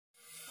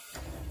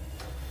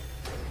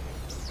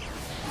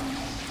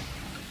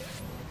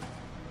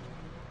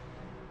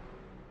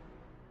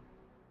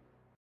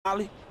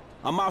Molly.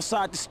 I'm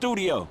outside the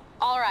studio.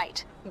 All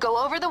right.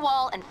 Go over the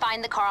wall and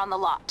find the car on the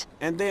lot.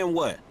 And then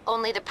what?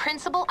 Only the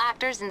principal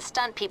actors and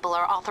stunt people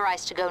are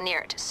authorized to go near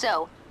it.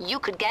 So, you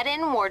could get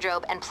in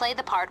wardrobe and play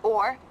the part,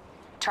 or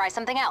try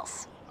something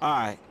else. All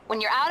right. When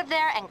you're out of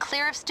there and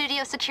clear of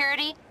studio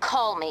security,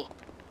 call me.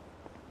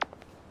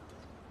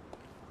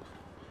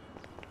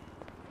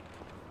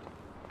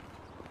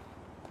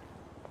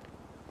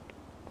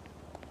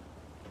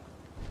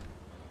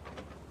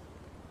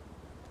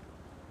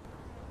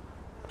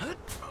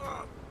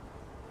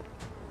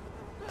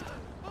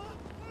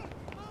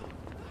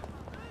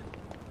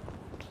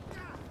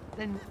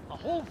 Then the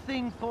whole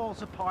thing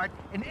falls apart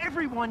and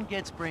everyone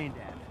gets brain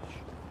damage.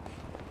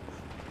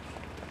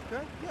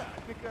 Okay, yeah, I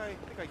think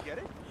I get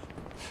it.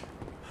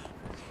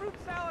 This fruit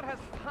salad has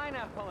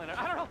pineapple in it.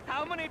 I don't know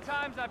how many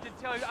times I have to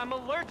tell you I'm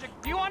allergic.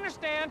 Do you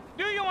understand?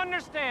 Do you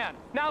understand?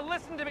 Now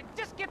listen to me.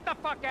 Just get the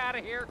fuck out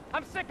of here.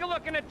 I'm sick of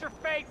looking at your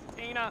face,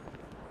 Tina.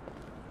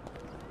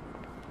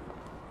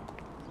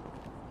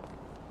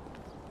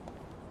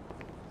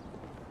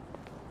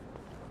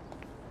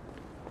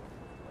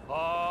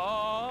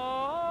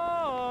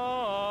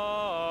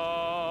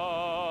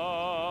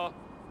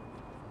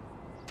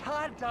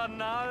 Ta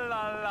na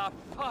la la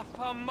fa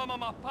fa ma ma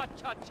ma pa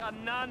cha cha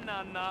na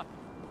na na.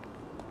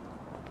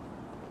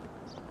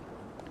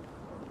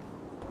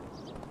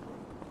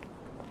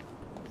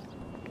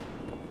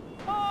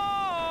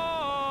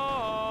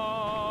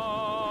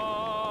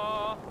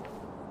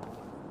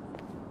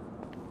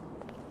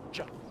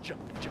 Cha cha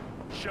cha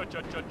cha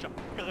cha cha cha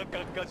ga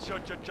ga ga cha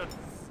cha cha.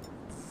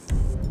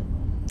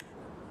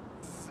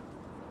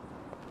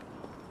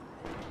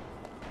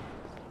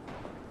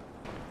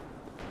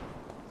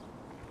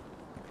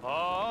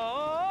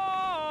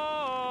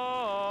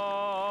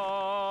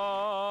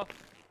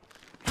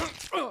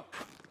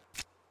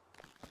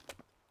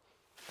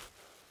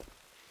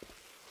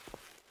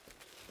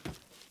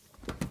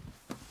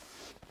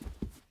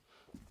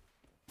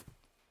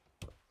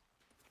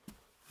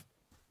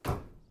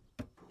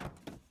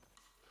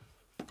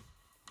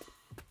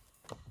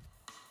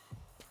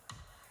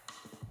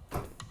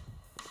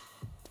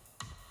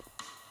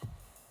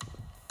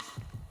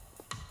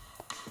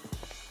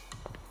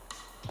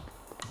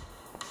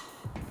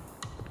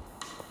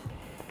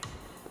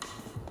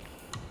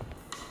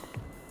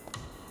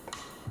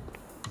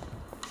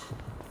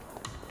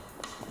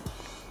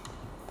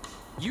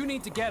 You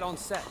need to get on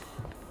set.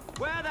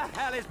 Where the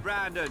hell is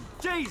Brandon?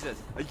 Jesus!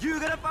 Are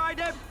you gonna find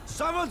him?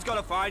 Someone's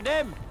gotta find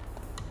him!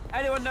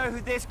 Anyone know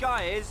who this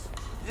guy is?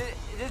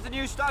 Is this the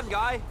new stunt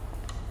guy?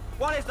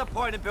 What is the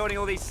point of building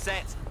all these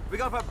sets? We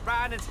gotta put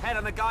Brandon's head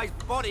on the guy's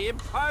body in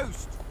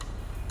post!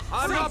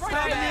 I'm not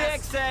paying the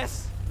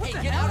excess! Hey,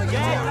 get out of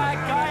Get here! that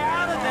guy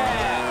out of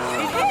there!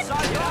 He's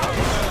upside down!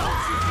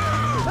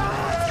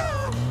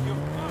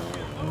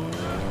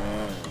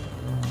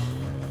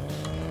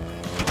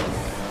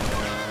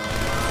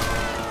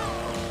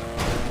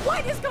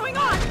 What is going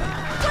on?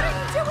 What are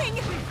you doing?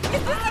 Is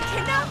this a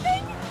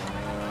kidnapping?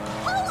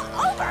 Pull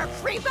over,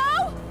 creepo!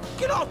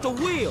 Get off the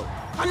wheel!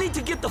 I need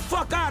to get the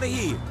fuck out of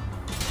here!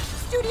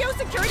 Studio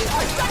security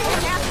are shutting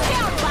your ass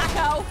down,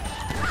 Blacko!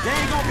 They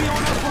ain't gonna be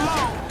on us for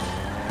long!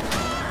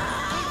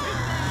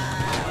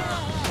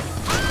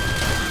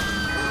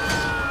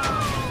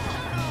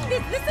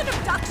 Is this an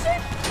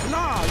abduction?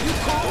 Nah, you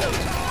cold?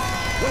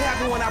 What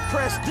happened when I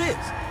pressed this?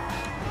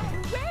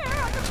 Where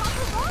are the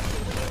paparazzi?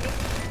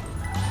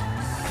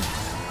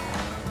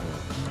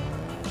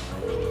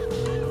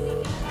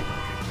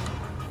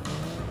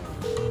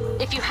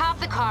 If you have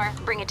the car,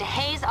 bring it to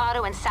Hayes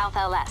Auto in South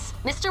LS.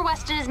 Mr.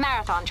 Weston is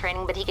marathon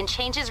training, but he can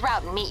change his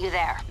route and meet you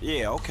there.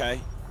 Yeah, okay.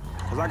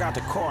 Cause I got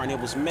the car and it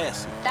was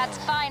messy. That's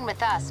fine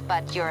with us,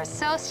 but your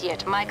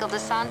associate, Michael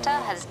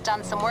DeSanta, has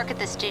done some work at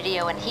the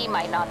studio and he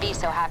might not be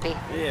so happy.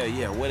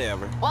 Yeah,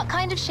 whatever. What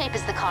kind of shape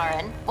is the car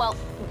in? Well,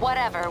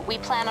 whatever. We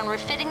plan on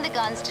refitting the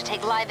guns to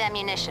take live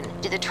ammunition.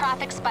 Do the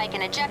traffic spike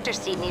and ejector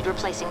seat need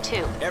replacing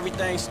too?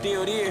 Everything's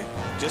still there,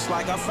 just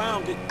like I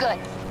found it. Good.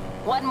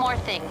 One more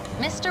thing.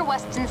 Mr.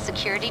 Weston's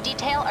security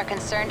detail are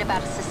concerned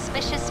about a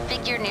suspicious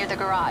figure near the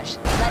garage.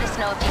 Let us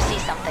know if you see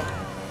something.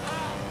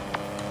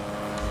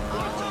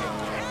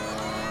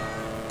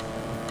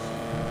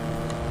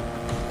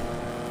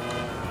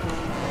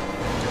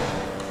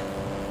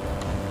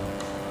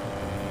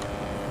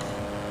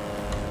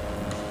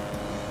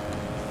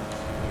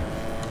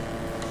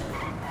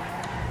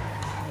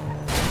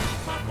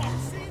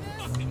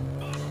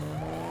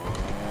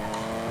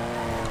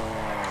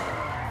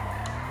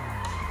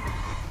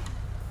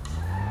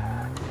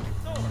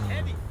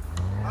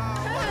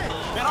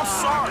 Man, I'm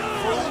sorry,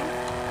 fool.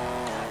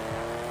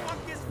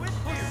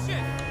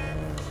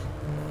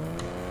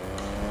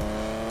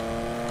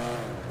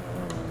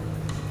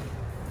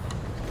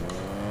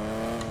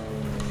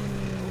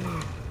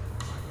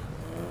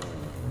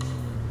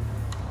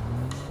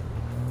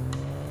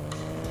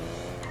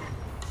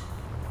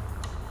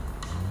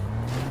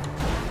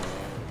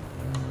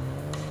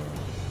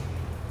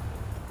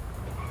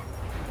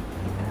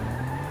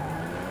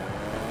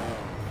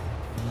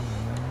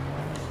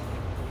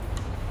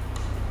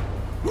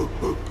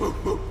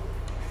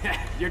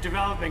 You're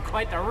developing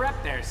quite the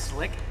rep there,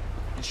 Slick.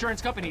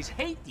 Insurance companies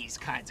hate these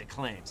kinds of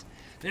claims.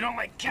 They don't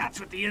like cats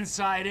with the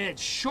inside edge,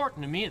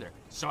 shorten them either.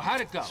 So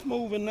how'd it go?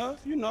 Smooth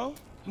enough, you know.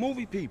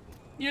 Movie people.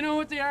 You know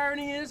what the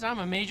irony is? I'm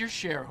a major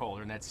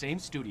shareholder in that same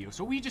studio,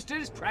 so what we just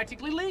did is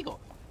practically legal.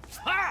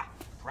 Ha!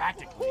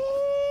 Practically.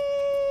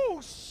 Ooh,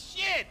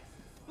 shit!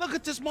 Look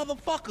at this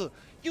motherfucker.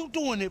 You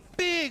doing it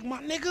big,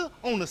 my nigga,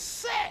 on the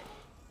set.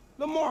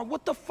 Lamar,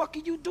 what the fuck are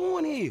you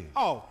doing here?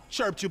 Oh,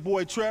 chirped your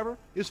boy Trevor.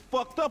 It's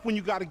fucked up when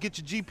you gotta get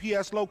your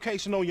GPS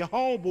location on your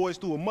homeboys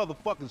through a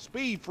motherfucking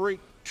speed freak.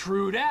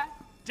 True that.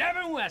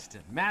 Devin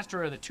Weston,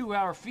 master of the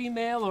 2-hour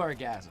female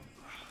orgasm.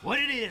 What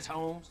it is,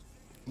 Holmes?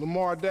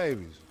 Lamar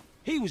Davies.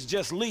 He was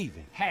just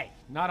leaving. Hey,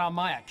 not on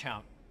my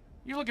account.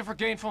 You looking for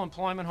gainful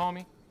employment,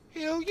 homie?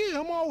 Hell yeah,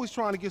 I'm always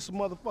trying to get some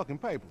motherfucking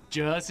paper.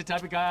 Just the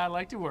type of guy I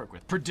like to work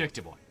with.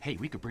 Predictable. Hey,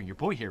 we could bring your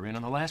boy here in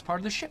on the last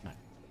part of the shipment.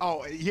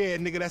 Oh, yeah,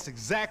 nigga, that's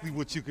exactly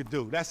what you could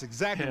do. That's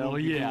exactly Hell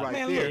what you yeah. do right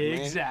Man, there. look,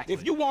 man. Exactly.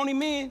 If you want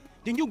him in,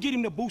 then you get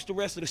him to boost the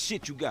rest of the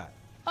shit you got.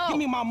 Give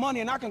me my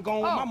money and I can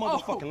go on with my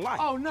motherfucking life.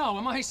 Oh, no,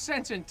 am I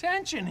sensing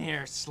tension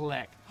here,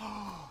 Slick?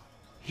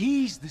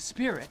 He's the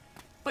spirit,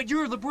 but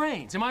you're the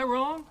brains. Am I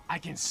wrong? I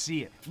can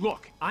see it.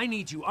 Look, I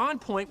need you on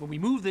point when we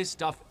move this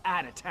stuff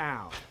out of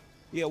town.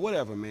 Yeah,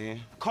 whatever,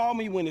 man. Call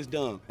me when it's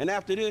done. And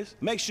after this,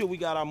 make sure we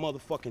got our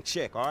motherfucking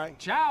check, all right?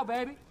 Ciao,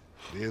 baby.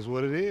 It is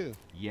what it is.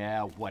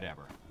 Yeah,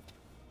 whatever.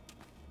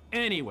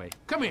 Anyway,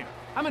 come here.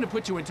 I'm gonna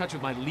put you in touch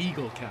with my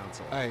legal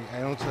counsel. Hey,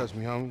 don't touch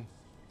me, homie.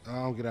 I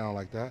don't get down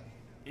like that.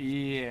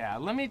 Yeah,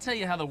 let me tell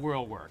you how the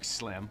world works,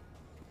 Slim.